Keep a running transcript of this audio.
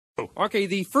Okay,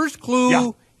 the first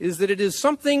clue is that it is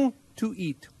something to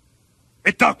eat.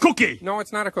 It's a cookie. No,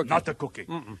 it's not a cookie. Not a cookie.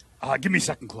 Give me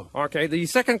second clue. Okay, the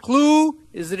second clue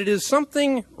is that it is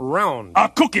something round. A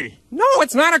cookie. No,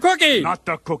 it's not a cookie. Not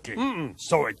a cookie.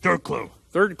 Sorry, third clue.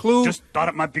 Third clue. Just thought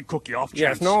it might be cookie off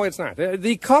chance. Yes, no, it's not.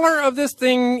 The color of this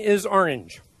thing is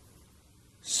orange.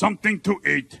 Something to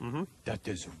eat that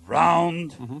is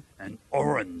round and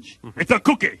orange. It's a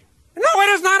cookie. No, it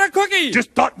is not a cookie.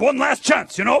 Just thought one last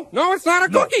chance, you know? No, it's not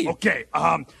a cookie. No. Okay,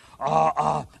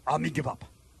 me give up.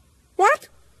 What?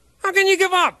 How can you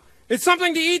give up? It's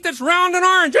something to eat that's round and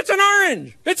orange. It's an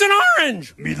orange. It's an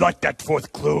orange. Me like that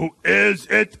fourth clue. Is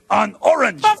it an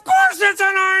orange? Of course it's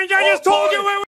an orange. I just told you it was.